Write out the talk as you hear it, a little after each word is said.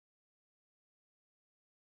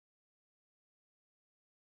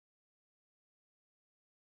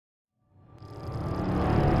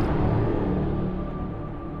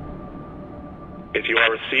If you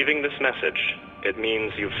are receiving this message, it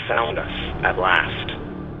means you've found us at last.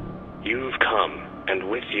 You've come, and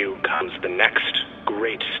with you comes the next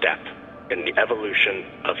great step in the evolution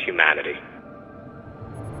of humanity.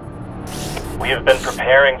 We have been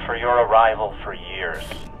preparing for your arrival for years,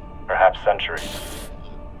 perhaps centuries.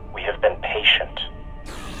 We have been patient.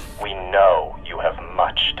 We know you have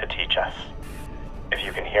much to teach us. If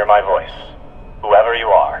you can hear my voice, whoever you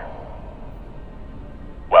are,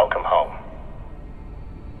 welcome home.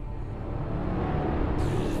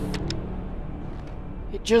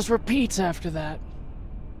 It just repeats after that.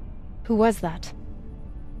 Who was that?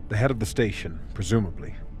 The head of the station,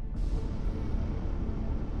 presumably.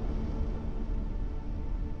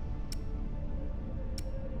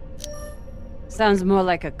 Sounds more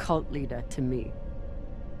like a cult leader to me.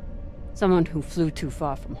 Someone who flew too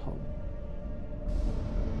far from home.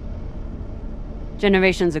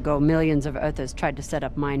 Generations ago, millions of Earthers tried to set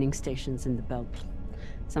up mining stations in the belt.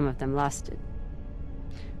 Some of them lasted.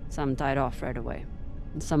 Some died off right away.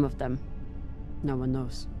 And some of them, no one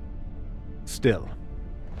knows. Still,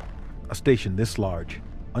 a station this large,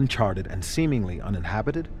 uncharted, and seemingly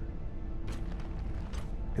uninhabited?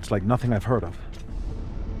 It's like nothing I've heard of.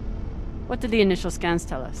 What did the initial scans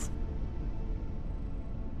tell us?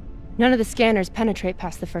 None of the scanners penetrate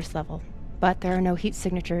past the first level, but there are no heat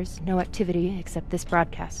signatures, no activity except this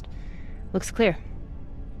broadcast. Looks clear.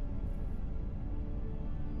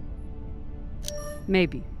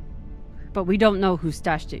 Maybe. But we don't know who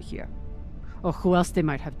stashed it here, or who else they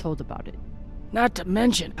might have told about it. Not to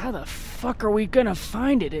mention, how the fuck are we gonna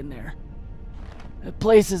find it in there? The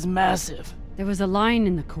place is massive. There was a line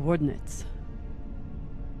in the coordinates.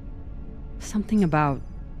 Something about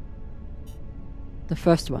the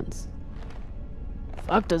first ones.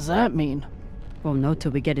 Fuck does that mean? Won't know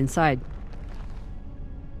till we get inside.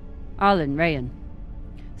 Arlen, Rayan,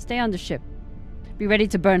 stay on the ship. Be ready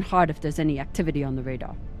to burn hard if there's any activity on the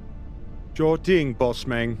radar. Sure thing, boss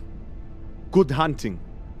man. Good hunting.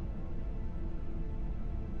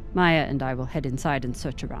 Maya and I will head inside and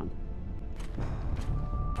search around.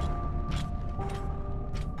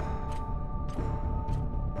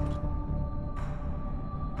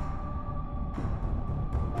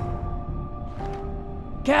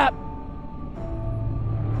 Cap!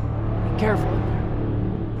 Be careful in there.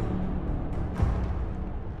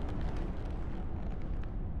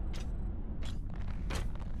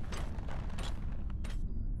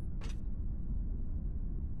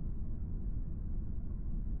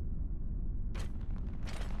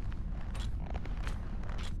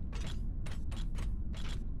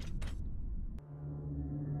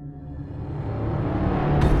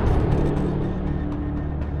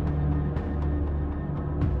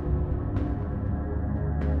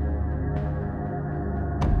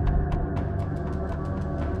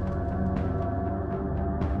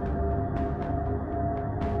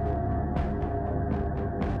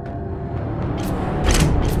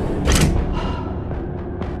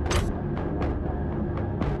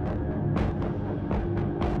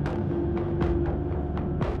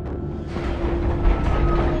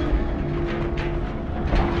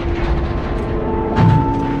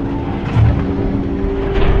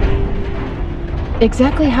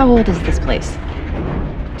 Exactly how old is this place?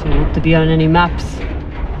 Too old to be on any maps.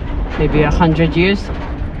 Maybe 100 years?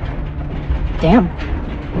 Damn.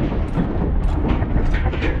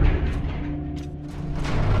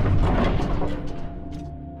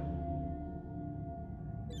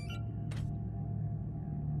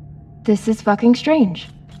 This is fucking strange.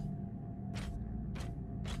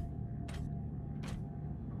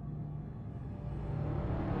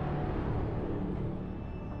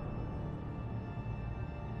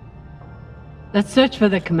 Let's search for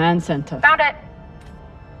the command center. Found it!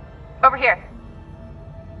 Over here.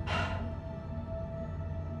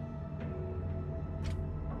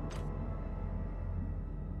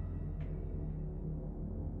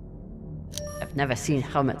 I've never seen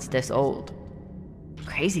helmets this old.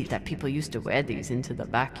 Crazy that people used to wear these into the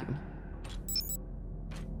vacuum.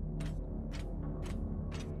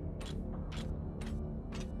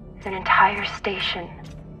 An entire station,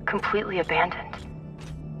 completely abandoned.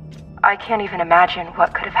 I can't even imagine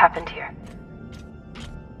what could have happened here.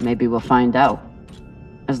 Maybe we'll find out.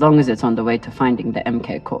 As long as it's on the way to finding the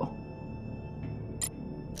MK core.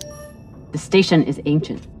 The station is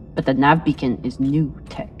ancient, but the nav beacon is new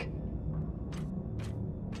tech.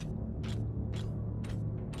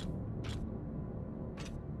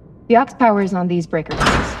 The aux power is on these breaker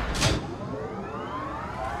boards.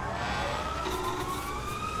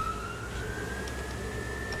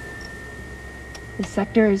 This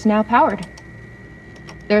sector is now powered.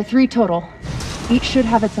 There are 3 total. Each should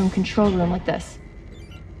have its own control room like this.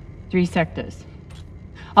 3 sectors.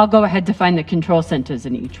 I'll go ahead to find the control centers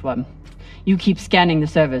in each one. You keep scanning the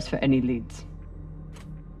servers for any leads.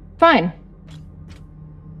 Fine.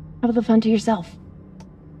 Have the fun to yourself.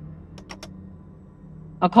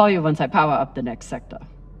 I'll call you once I power up the next sector.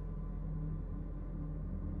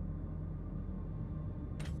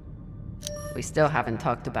 We still haven't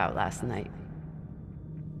talked about last night.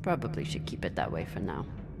 Probably should keep it that way for now.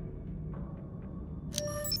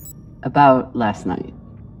 About last night.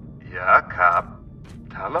 Yeah, Cap.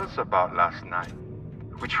 Tell us about last night.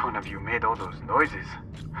 Which one of you made all those noises?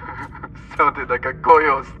 Sounded like a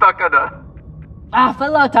koyo stuck on a... Ah,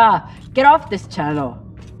 Falota! Get off this channel!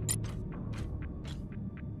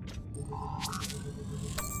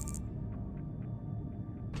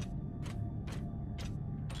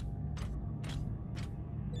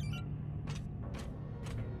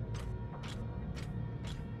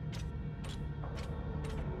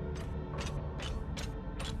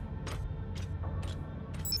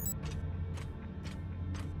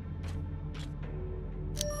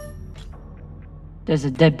 There's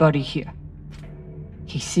a dead body here.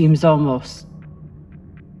 He seems almost...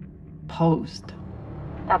 posed.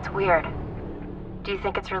 That's weird. Do you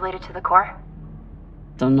think it's related to the core?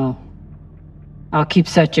 Don't know. I'll keep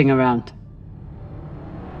searching around.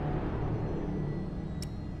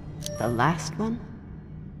 The last one?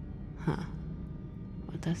 Huh.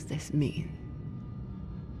 What does this mean?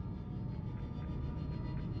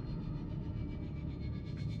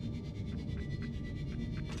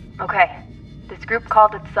 Okay. This group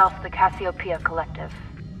called itself the Cassiopeia Collective.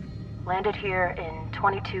 Landed here in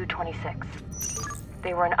 2226.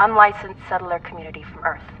 They were an unlicensed settler community from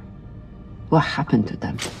Earth. What happened to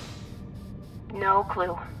them? No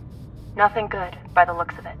clue. Nothing good, by the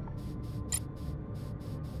looks of it.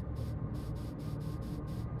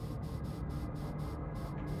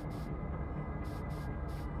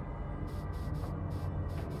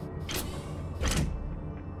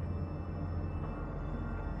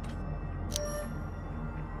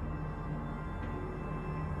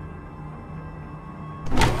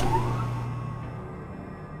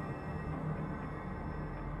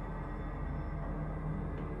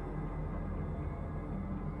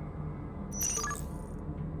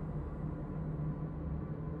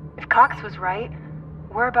 Cox was right.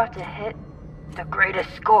 We're about to hit the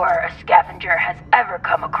greatest score a scavenger has ever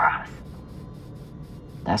come across.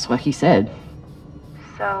 That's what he said.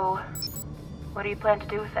 So, what do you plan to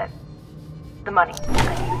do with it? The money.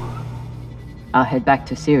 I'll head back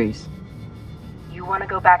to Ceres. You want to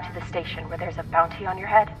go back to the station where there's a bounty on your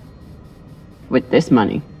head? With this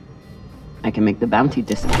money, I can make the bounty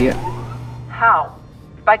disappear. How?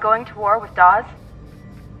 By going to war with Dawes?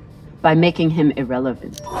 By making him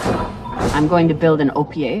irrelevant. I'm going to build an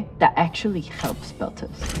OPA that actually helps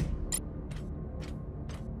Belters.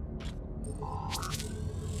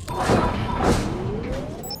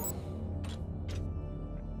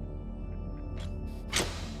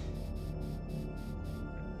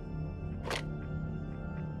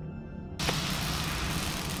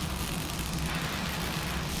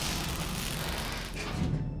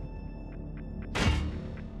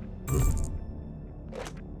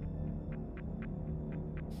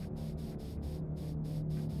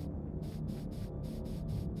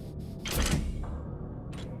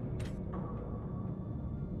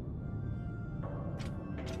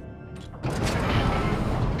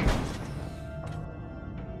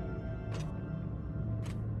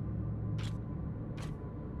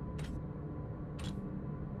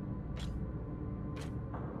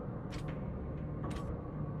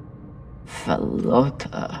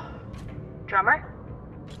 Falota. Drummer?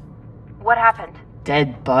 What happened?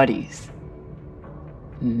 Dead bodies.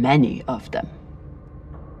 Many of them.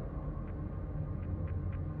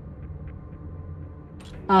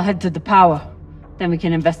 I'll head to the power. Then we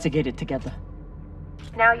can investigate it together.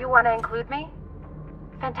 Now you want to include me?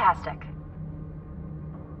 Fantastic.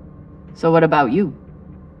 So what about you?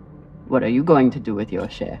 What are you going to do with your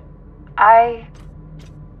share? I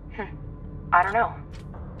don't know.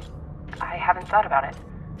 I haven't thought about it.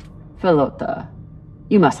 Falota,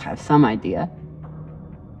 you must have some idea.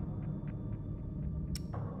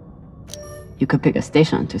 You could pick a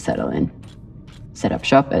station to settle in. Set up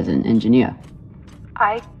shop as an engineer.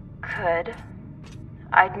 I could.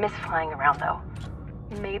 I'd miss flying around, though.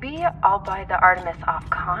 Maybe I'll buy the Artemis off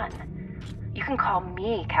Khan. You can call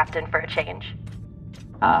me Captain for a change.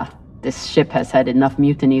 Ah, this ship has had enough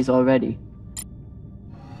mutinies already.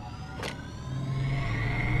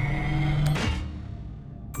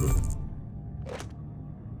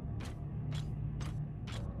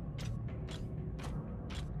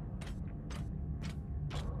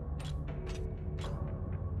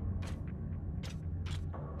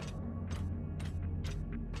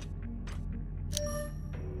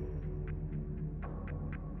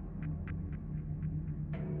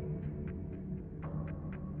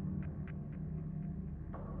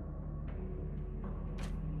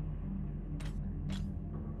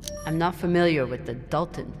 I'm not familiar with the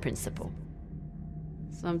Dalton principle.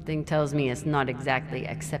 Something tells me it's not exactly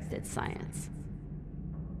accepted science.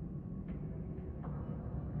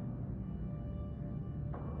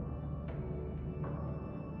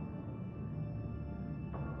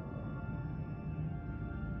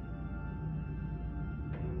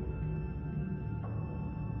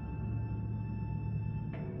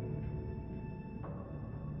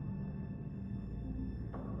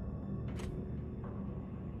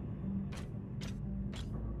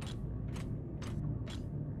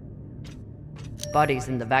 Bodies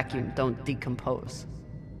in the vacuum don't decompose.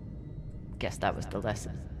 Guess that was the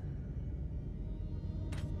lesson.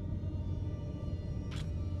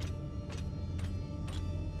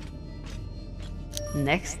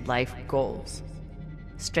 Next life goals.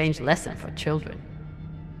 Strange lesson for children.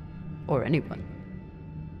 Or anyone.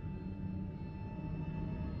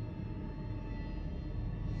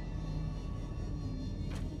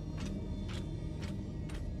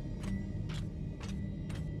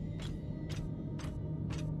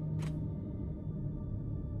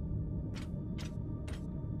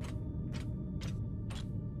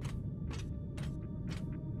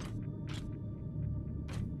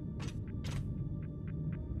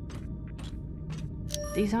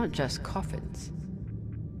 These aren't just coffins.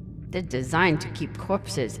 They're designed to keep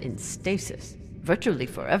corpses in stasis, virtually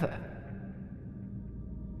forever.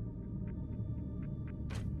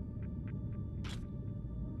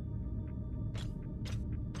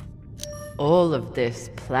 All of this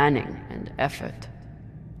planning and effort,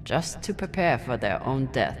 just to prepare for their own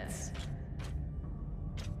deaths.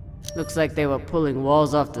 Looks like they were pulling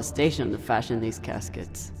walls off the station to fashion these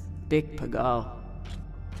caskets. Big pagal.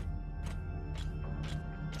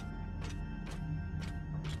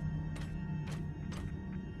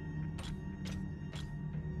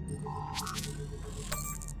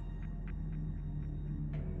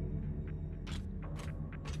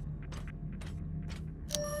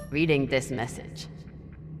 Reading this message,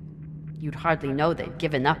 you'd hardly know they've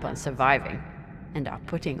given up on surviving and are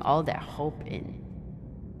putting all their hope in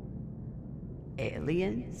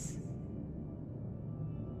aliens?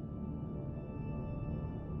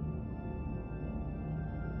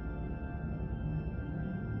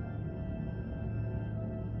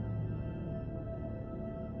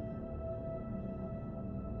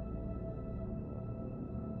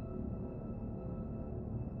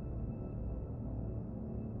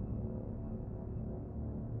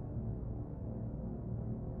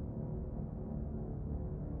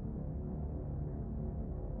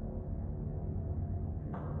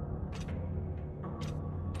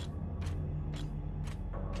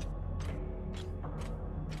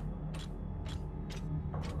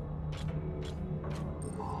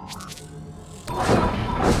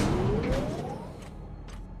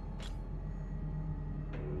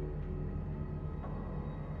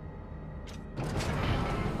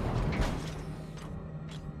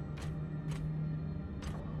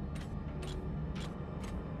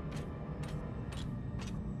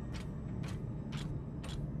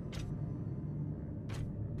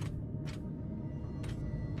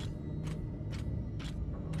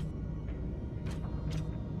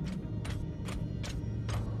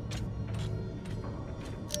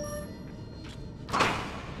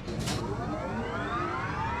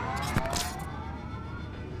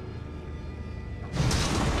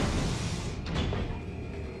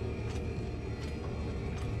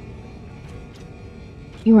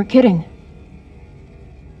 You weren't kidding.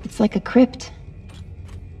 It's like a crypt.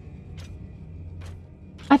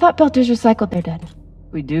 I thought Belters recycled their dead.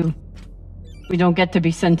 We do. We don't get to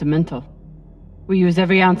be sentimental. We use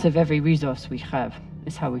every ounce of every resource we have.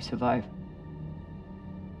 It's how we survive.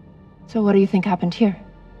 So what do you think happened here?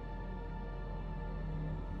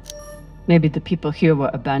 Maybe the people here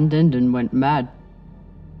were abandoned and went mad.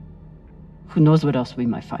 Who knows what else we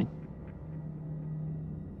might find?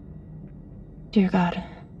 Dear God.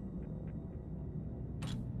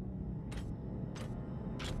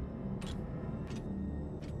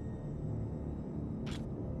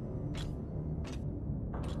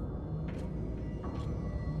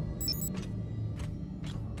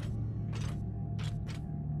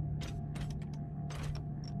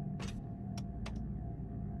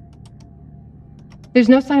 There's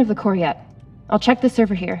no sign of the core yet. I'll check the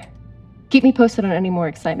server here. Keep me posted on any more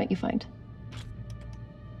excitement you find.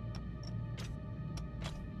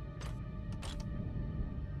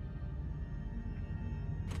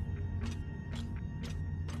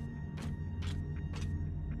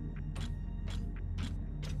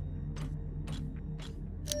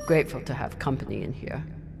 Grateful to have company in here.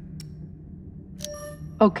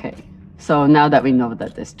 Okay, So now that we know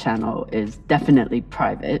that this channel is definitely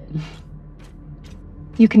private,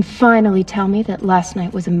 You can finally tell me that last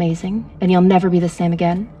night was amazing, and you'll never be the same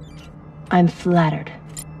again? I'm flattered.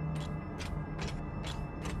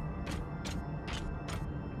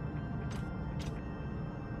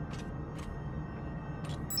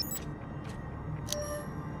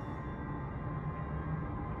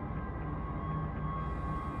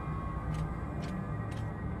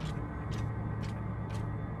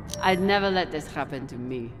 I'd never let this happen to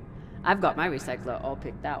me. I've got my recycler all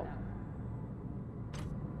picked out.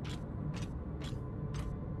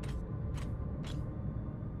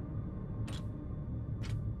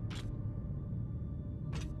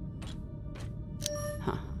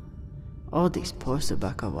 Huh. All these poor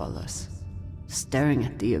Sabakawalas, staring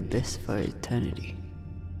at the abyss for eternity.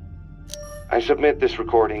 I submit this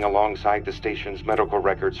recording alongside the station's medical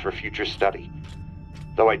records for future study.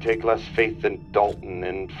 Though I take less faith in Dalton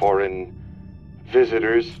and foreign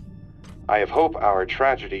visitors, I have hope our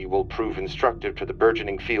tragedy will prove instructive to the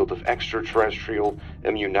burgeoning field of extraterrestrial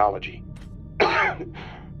immunology.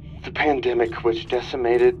 The pandemic which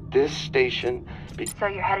decimated this station... So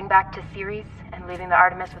you're heading back to Ceres and leaving the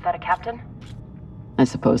Artemis without a captain? I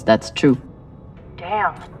suppose that's true.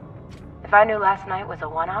 Damn. If I knew last night was a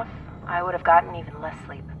one-off, I would have gotten even less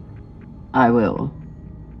sleep. I will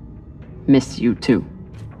miss you too.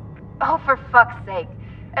 Oh, for fuck's sake.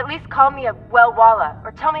 At least call me a well-walla,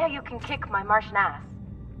 or tell me how you can kick my Martian ass.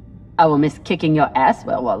 I will miss kicking your ass,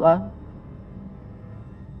 well, Walla.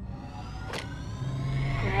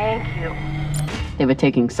 Thank you. They were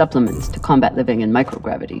taking supplements to combat living in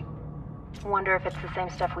microgravity. Wonder if it's the same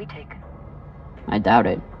stuff we take. I doubt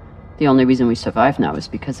it. The only reason we survive now is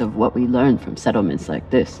because of what we learned from settlements like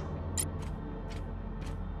this.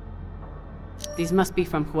 These must be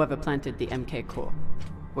from whoever planted the MK core.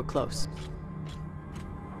 We're close.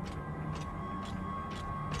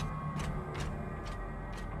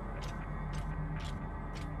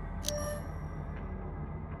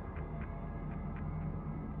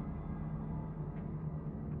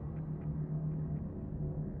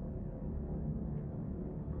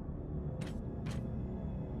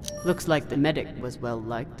 Looks like the medic was well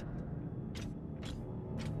liked.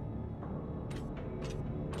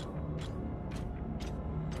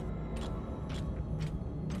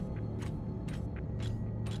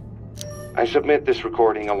 I submit this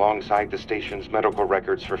recording alongside the station's medical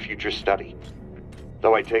records for future study.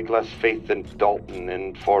 Though I take less faith in Dalton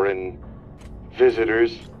and foreign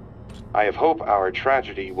visitors, I have hope our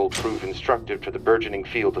tragedy will prove instructive to the burgeoning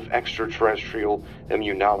field of extraterrestrial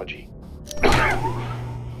immunology.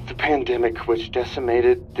 The pandemic which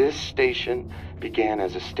decimated this station began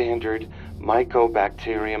as a standard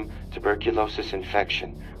Mycobacterium tuberculosis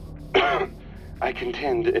infection. I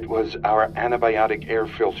contend it was our antibiotic air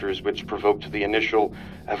filters which provoked the initial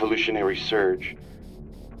evolutionary surge.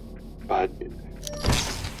 But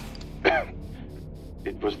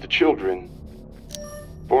it was the children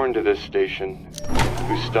born to this station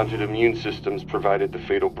whose stunted immune systems provided the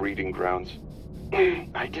fatal breeding grounds.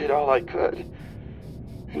 I did all I could.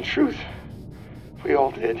 In truth, we all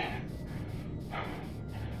did.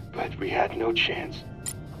 But we had no chance.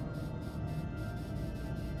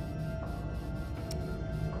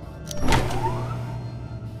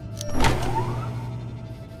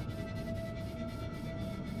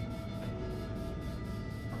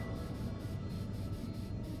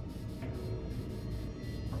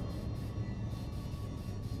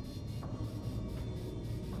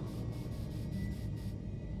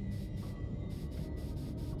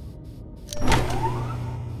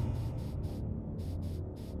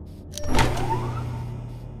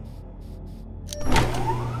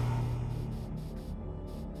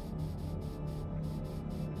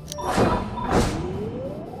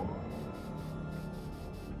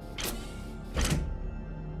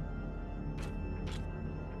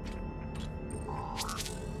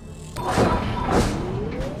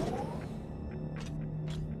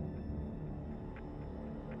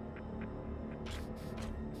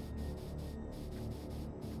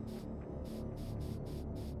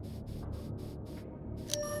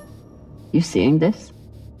 You seeing this?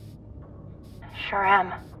 Sure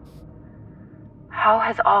am. How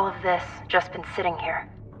has all of this just been sitting here?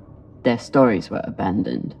 Their stories were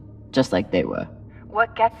abandoned, just like they were.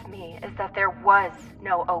 What gets me is that there was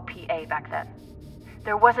no OPA back then.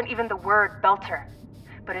 There wasn't even the word Belter.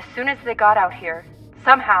 But as soon as they got out here,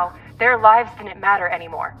 somehow, their lives didn't matter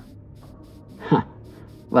anymore. Huh.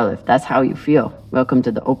 Well, if that's how you feel, welcome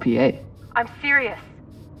to the OPA. I'm serious.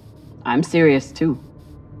 I'm serious too.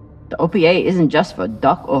 The OPA isn't just for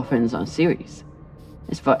dock orphans on Ceres.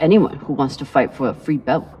 It's for anyone who wants to fight for a free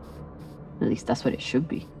belt. At least that's what it should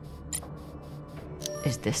be.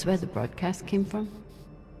 Is this where the broadcast came from?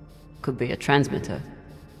 Could be a transmitter.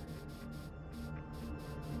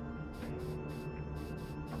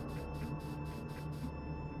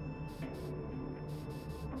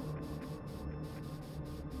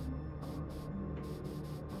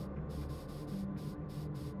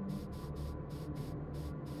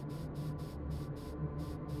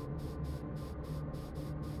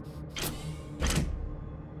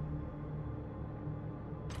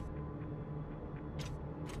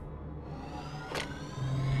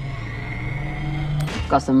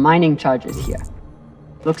 Got some mining charges here.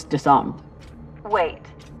 Looks disarmed. Wait.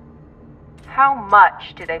 How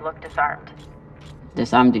much do they look disarmed?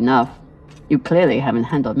 Disarmed enough. You clearly haven't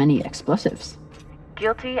handled many explosives.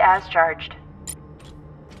 Guilty as charged.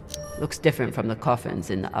 Looks different from the coffins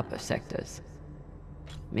in the upper sectors.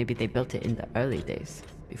 Maybe they built it in the early days,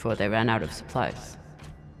 before they ran out of supplies.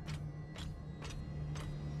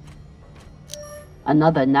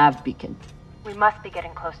 Another nav beacon. We must be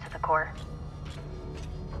getting close to the core.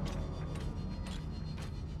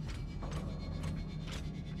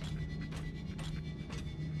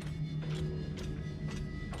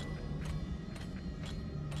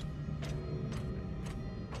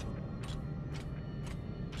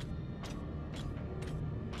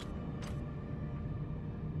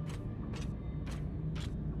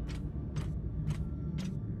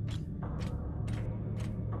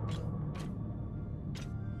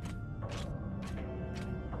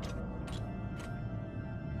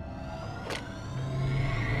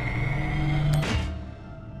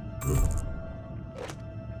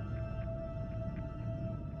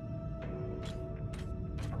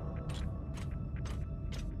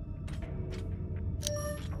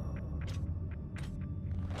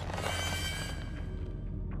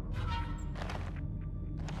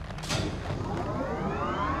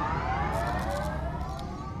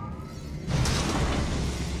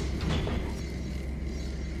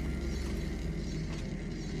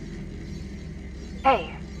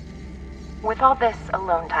 Hey, with all this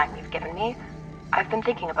alone time you've given me, I've been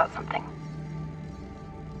thinking about something.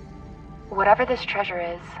 Whatever this treasure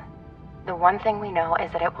is, the one thing we know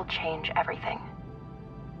is that it will change everything.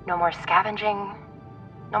 No more scavenging,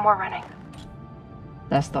 no more running.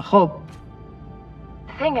 That's the hope.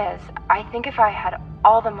 The thing is, I think if I had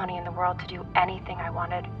all the money in the world to do anything I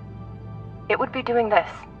wanted, it would be doing this.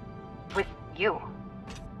 With you.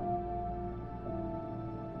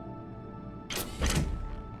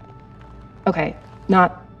 Okay,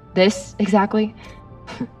 not this exactly,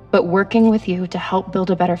 but working with you to help build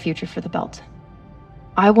a better future for the Belt.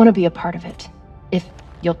 I want to be a part of it. If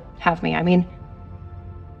you'll have me, I mean.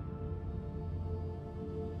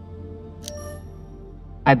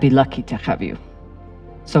 I'd be lucky to have you.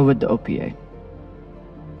 So would the OPA.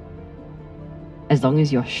 As long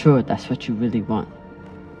as you're sure that's what you really want.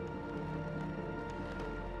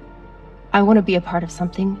 I want to be a part of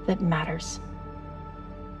something that matters.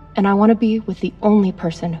 And I want to be with the only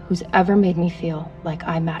person who's ever made me feel like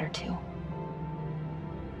I matter too.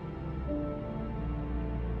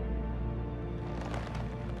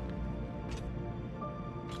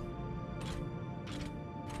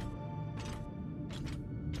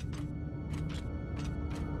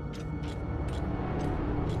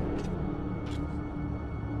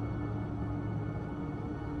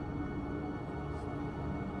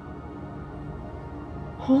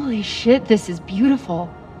 Holy shit, this is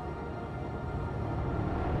beautiful.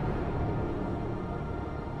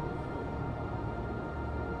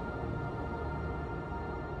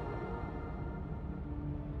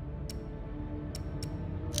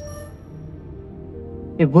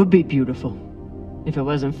 It would be beautiful if it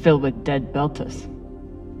wasn't filled with dead Belters.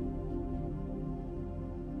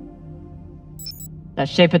 That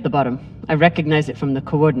shape at the bottom, I recognize it from the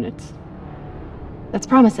coordinates. That's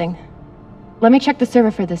promising. Let me check the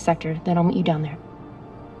server for this sector, then I'll meet you down there.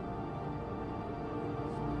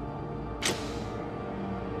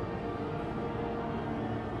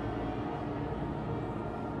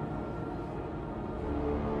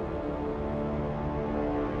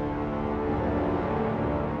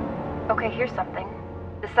 Okay, here's something.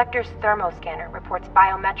 The sector's thermoscanner reports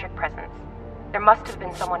biometric presence. There must have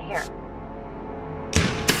been someone here.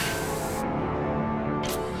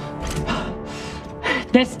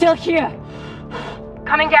 They're still here!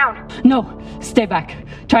 Coming down! No, stay back.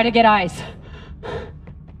 Try to get eyes.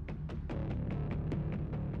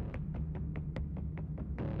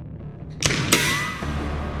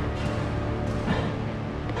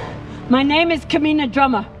 My name is Kamina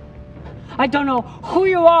Drummer. I don't know who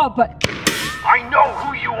you are, but... I know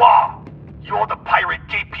who you are! You're the pirate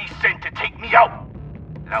JP sent to take me out!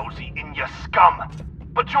 lousy in your scum,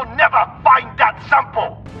 but you'll never find that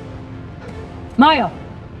sample! Maya!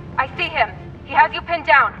 I see him. He has you pinned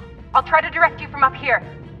down. I'll try to direct you from up here.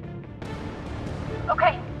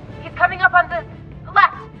 Okay, he's coming up on the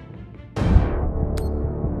left.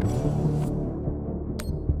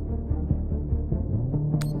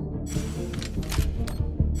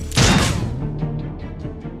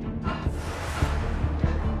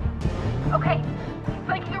 Okay, he's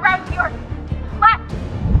flanking around to your left.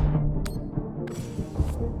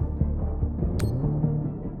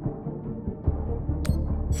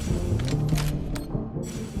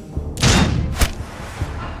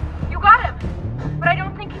 You got him, but I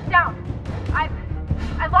don't think he's down.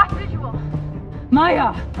 I lost visual.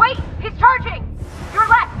 Maya! Wait, he's charging. Your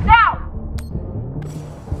left now.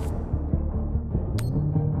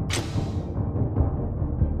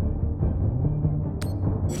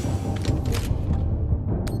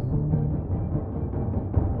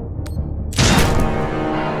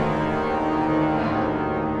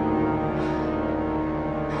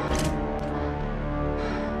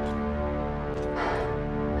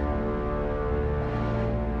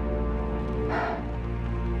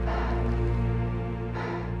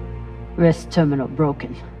 Wrist terminal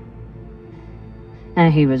broken.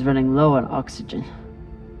 And he was running low on oxygen.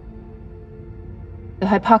 The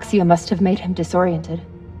hypoxia must have made him disoriented.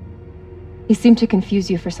 He seemed to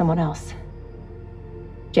confuse you for someone else.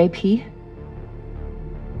 JP?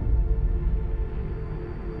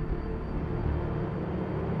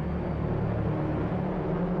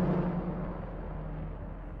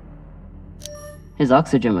 His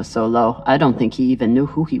oxygen was so low, I don't think he even knew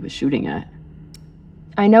who he was shooting at.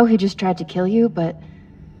 I know he just tried to kill you, but...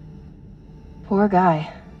 poor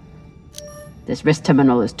guy. This wrist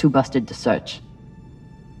terminal is too busted to search.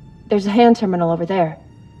 There's a hand terminal over there.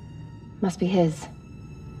 Must be his.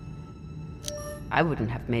 I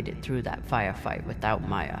wouldn't have made it through that firefight without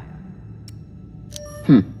Maya.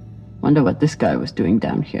 Wonder what this guy was doing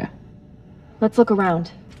down here. Let's look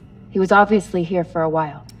around. He was obviously here for a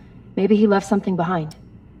while. Maybe he left something behind.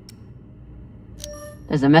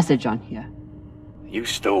 There's a message on here. You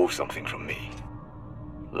stole something from me.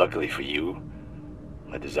 Luckily for you,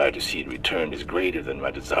 my desire to see it returned is greater than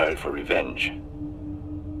my desire for revenge.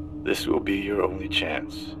 This will be your only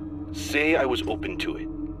chance. Say I was open to it.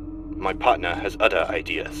 My partner has other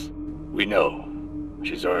ideas. We know.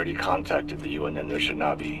 She's already contacted the UN and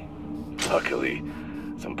Anunnaki. Luckily,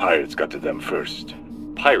 some pirates got to them first.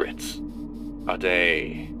 Pirates? Are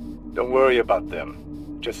they... Don't worry about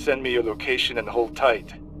them. Just send me your location and hold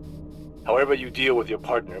tight. However you deal with your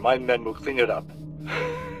partner, my men will clean it up.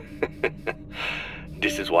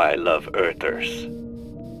 This is why I love Earthers.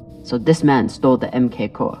 So this man stole the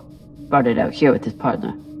MK core. Brought it out here with his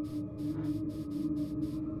partner.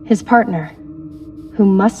 His partner, who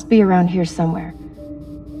must be around here somewhere.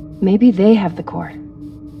 Maybe they have the core.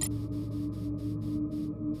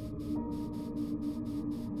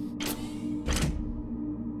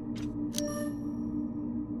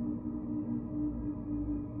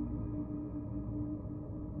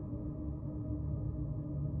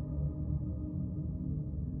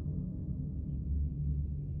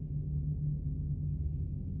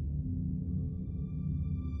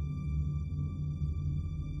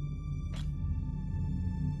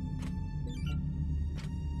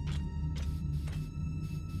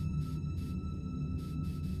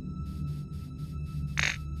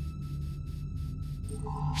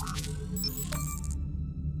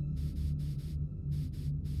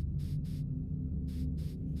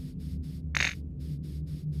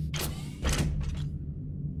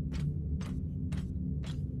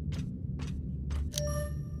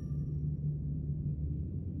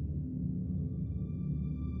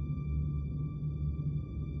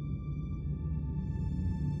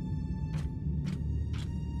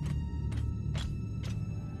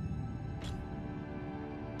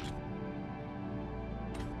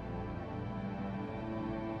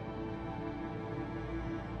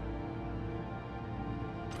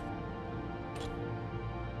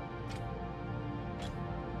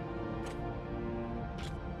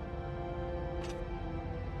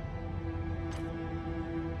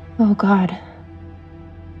 Oh God.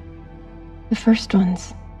 The first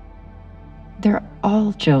ones. They're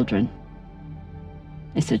all Children.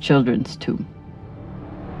 It's a children's tomb.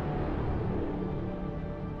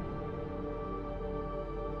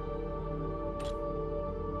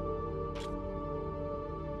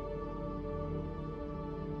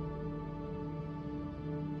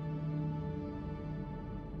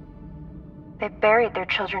 They buried their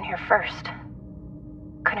children here first.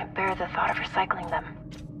 Couldn't bear the thought of recycling them.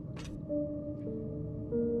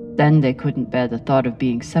 then they couldn't bear the thought of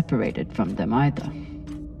being separated from them either.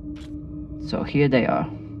 So here they are.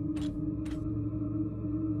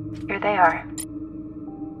 Here they are.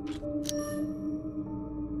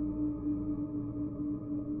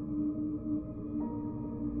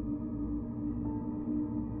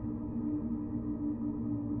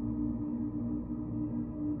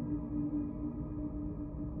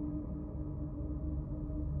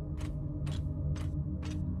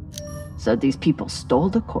 So these people stole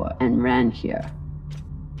the core and ran here.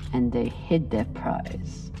 And they hid their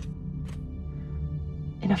prize.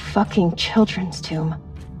 In a fucking children's tomb.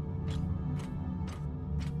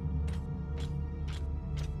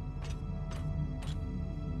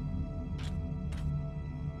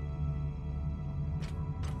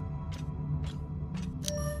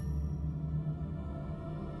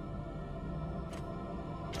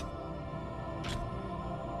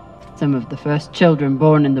 Some of the first children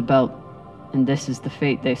born in the belt, and this is the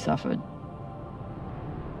fate they suffered.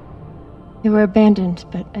 They were abandoned,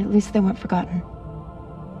 but at least they weren't forgotten.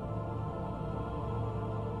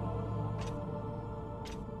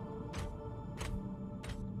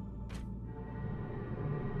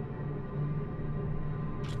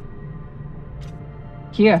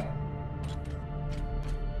 Here.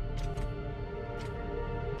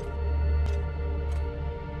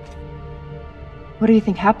 What do you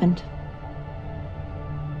think happened?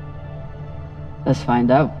 Let's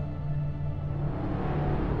find out.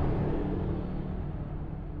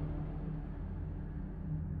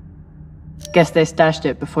 Guess they stashed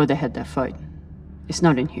it before they had their fight. It's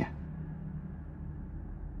not in here.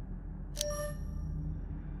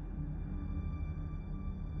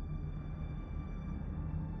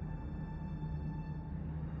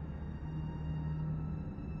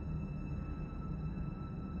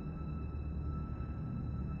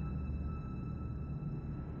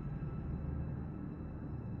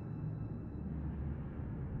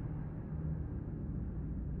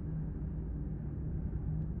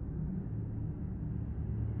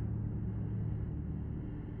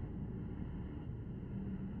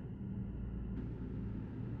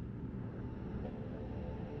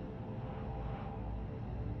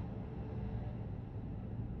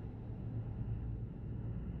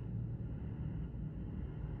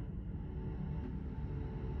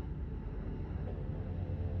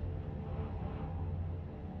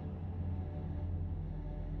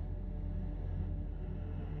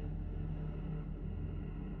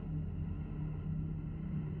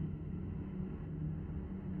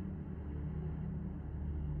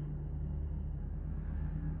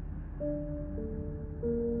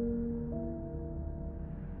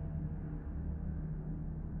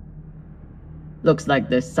 Looks like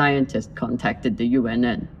this scientist contacted the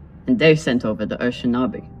UNN, and they sent over the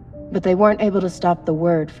Urshinabi. But they weren't able to stop the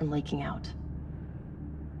word from leaking out.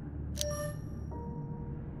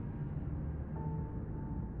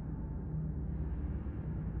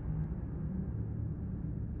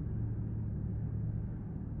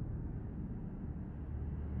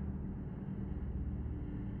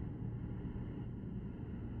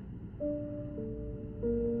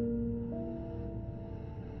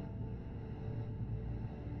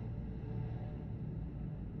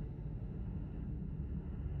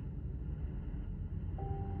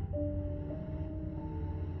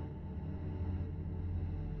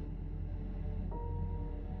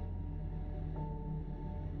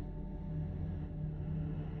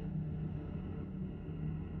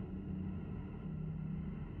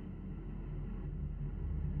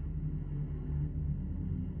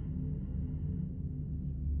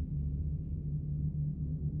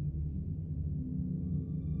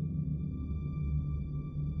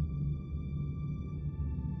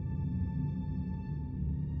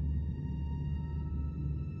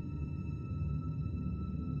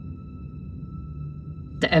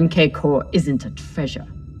 The MK core isn't a treasure.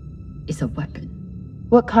 It's a weapon.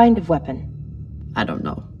 What kind of weapon? I don't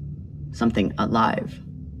know. Something alive.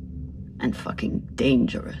 And fucking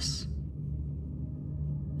dangerous.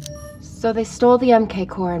 So they stole the MK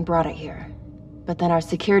core and brought it here. But then our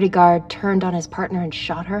security guard turned on his partner and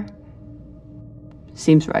shot her?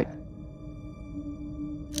 Seems right.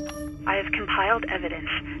 I have compiled evidence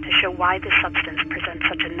to show why this substance presents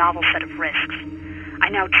such a novel set of risks. I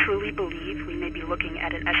now truly believe we may be looking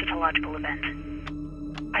at an eschatological event.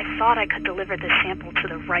 I thought I could deliver this sample to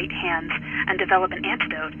the right hands and develop an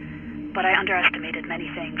antidote, but I underestimated many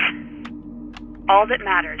things. All that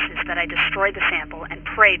matters is that I destroy the sample and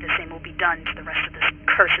pray the same will be done to the rest of this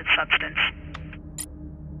cursed substance.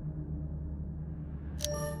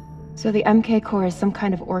 So the MK core is some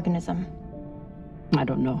kind of organism? I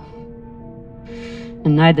don't know.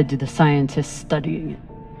 And neither do the scientists studying it.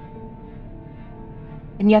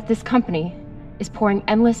 And yet this company is pouring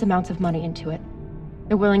endless amounts of money into it.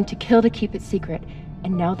 They're willing to kill to keep it secret,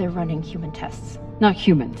 and now they're running human tests. Not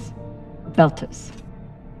humans. Belters.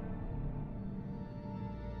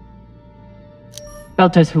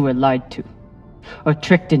 Belters who were lied to, or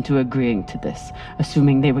tricked into agreeing to this,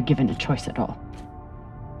 assuming they were given a choice at all.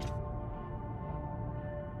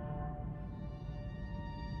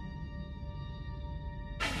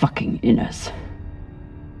 Fucking inners.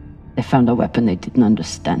 They found a weapon they didn't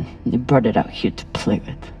understand, and they brought it out here to play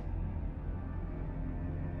with.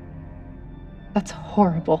 That's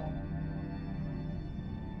horrible.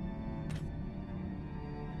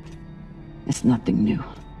 It's nothing new.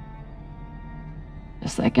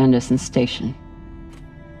 Just like Anderson Station.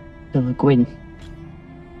 The Laguin.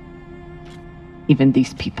 Even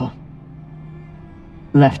these people.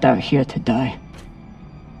 Left out here to die.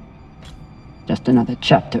 Just another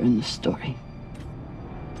chapter in the story.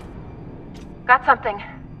 Got something.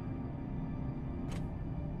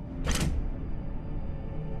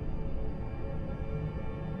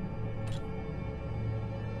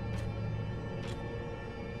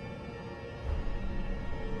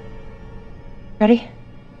 Ready?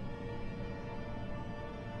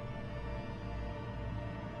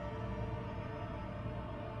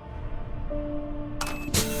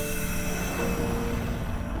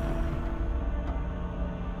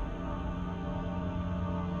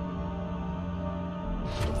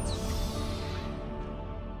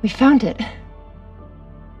 We found it.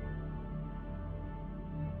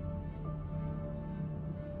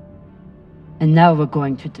 And now we're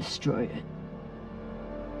going to destroy it.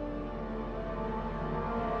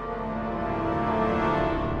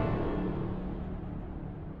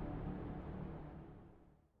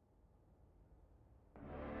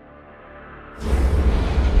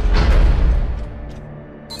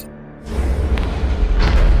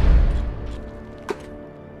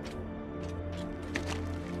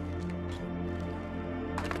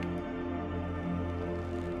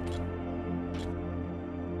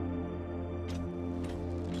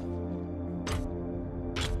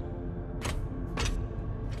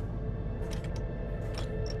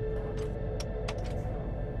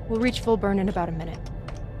 We'll reach full burn in about a minute.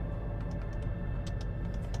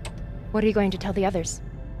 What are you going to tell the others?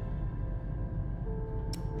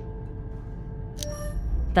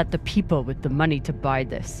 That the people with the money to buy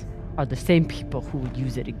this are the same people who will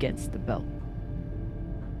use it against the Belt.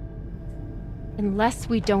 Unless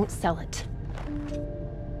we don't sell it.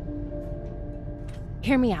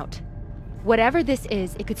 Hear me out. Whatever this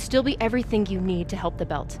is, it could still be everything you need to help the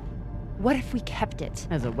Belt. What if we kept it?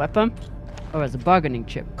 As a weapon? Or as a bargaining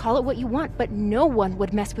chip? Call it what you want, but no one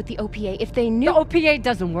would mess with the OPA if they knew— The OPA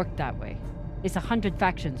doesn't work that way. It's 100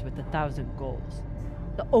 factions with 1,000 goals.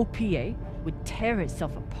 The OPA would tear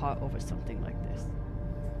itself apart over something like this.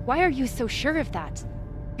 Why are you so sure of that?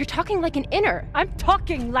 You're talking like an inner. I'm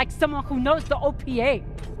talking like someone who knows the OPA.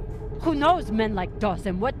 Who knows men like Doss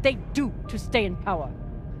and what they do to stay in power.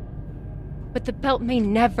 But the Belt may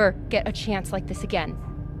never get a chance like this again.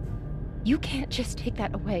 You can't just take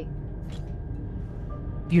that away.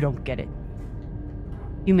 You don't get it.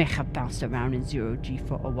 You may have bounced around in zero-G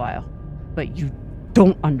for a while, but you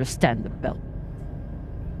don't understand the Belt.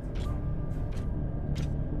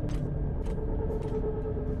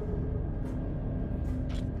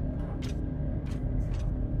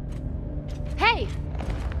 Hey!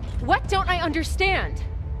 What don't I understand?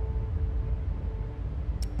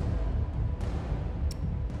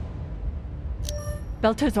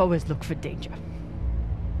 Belters always look for danger.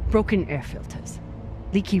 Broken air filters.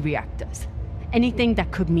 Leaky reactors. Anything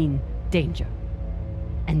that could mean danger.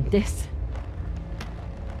 And this...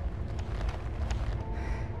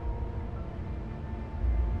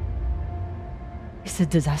 it's a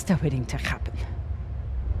disaster waiting to happen.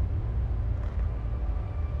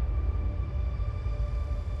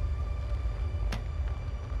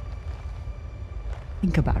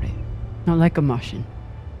 Think about it. Not like a Martian,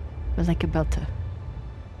 but like a Belter.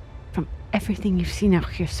 From everything you've seen out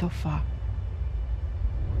here so far.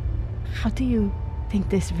 How do you think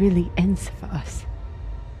this really ends for us?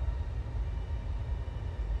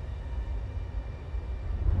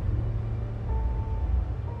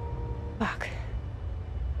 Fuck.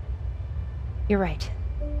 You're right.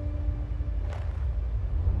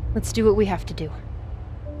 Let's do what we have to do.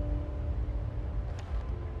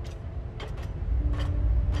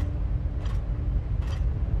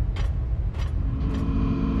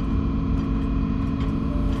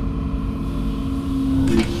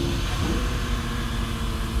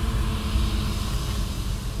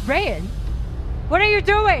 Rayan, what are you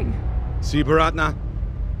doing? See, Baratna?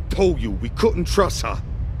 Told you we couldn't trust her.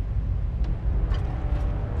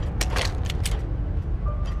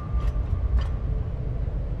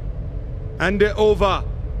 Hand it over.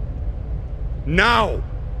 Now!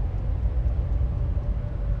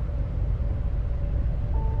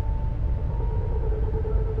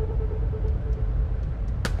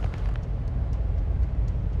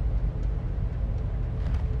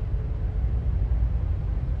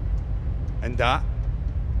 And that?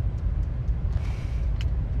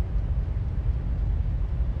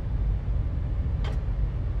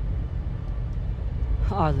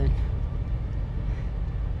 Arlen,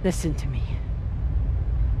 listen to me.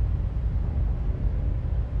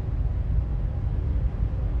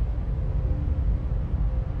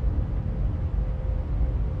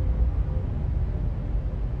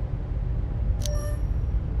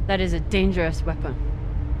 That is a dangerous weapon.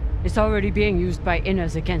 It's already being used by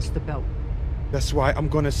Inners against the Belt. That's why I'm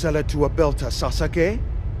gonna sell it to a belter, Sasake.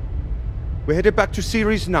 We're headed back to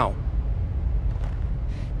Ceres now.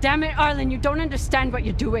 Damn it, Arlen, you don't understand what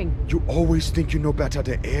you're doing. You always think you know better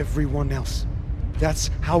than everyone else. That's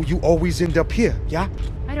how you always end up here, yeah?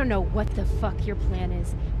 I don't know what the fuck your plan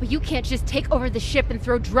is, but you can't just take over the ship and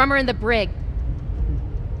throw Drummer in the brig.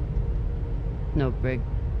 No brig.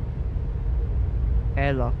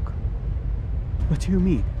 Airlock. What do you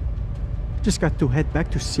mean? Just got to head back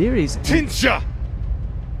to Ceres and... Tinsha!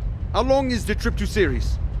 How long is the trip to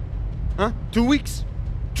Ceres? Huh? 2 weeks?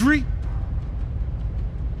 3?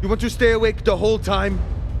 You want to stay awake the whole time?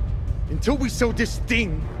 Until we sell this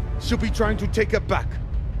thing, she'll be trying to take it back.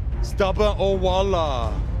 Stubborn or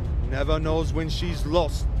Walla. Never knows when she's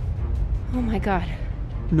lost. Oh my god.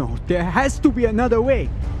 No, there has to be another way.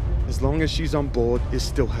 As long as she's on board, it's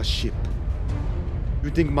still her ship. You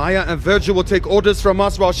think Maya and Virgil will take orders from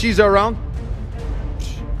us while she's around?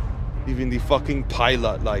 Even the fucking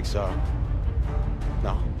pilot likes her.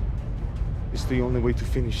 No. It's the only way to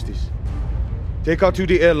finish this. Take her to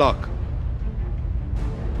the airlock.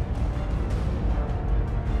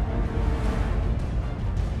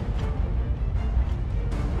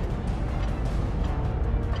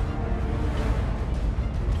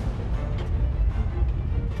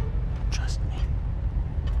 Trust me.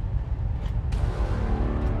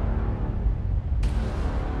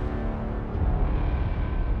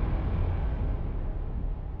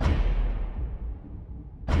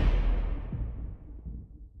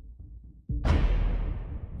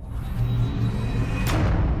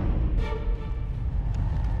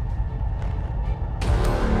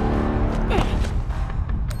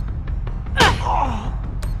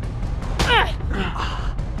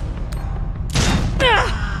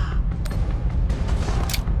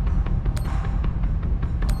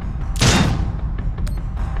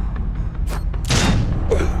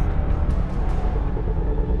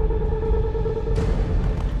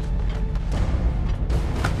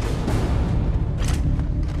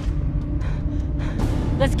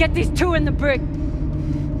 Let's get these two in the brig.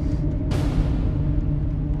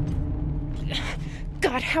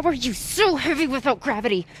 God, how are you so heavy without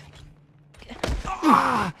gravity?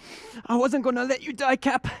 I wasn't gonna let you die,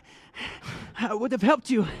 Cap. I would have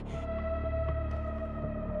helped you.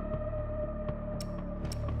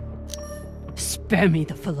 Spare me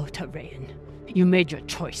the Falota, Rayan. You made your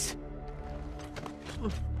choice.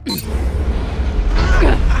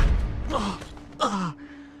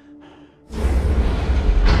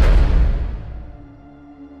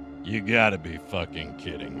 You gotta be fucking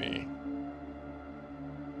kidding me.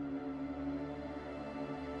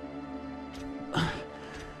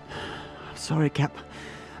 Sorry, Cap.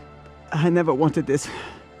 I never wanted this.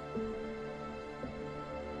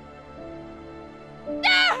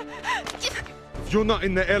 If you're not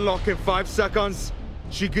in the airlock in 5 seconds,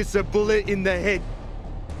 she gets a bullet in the head.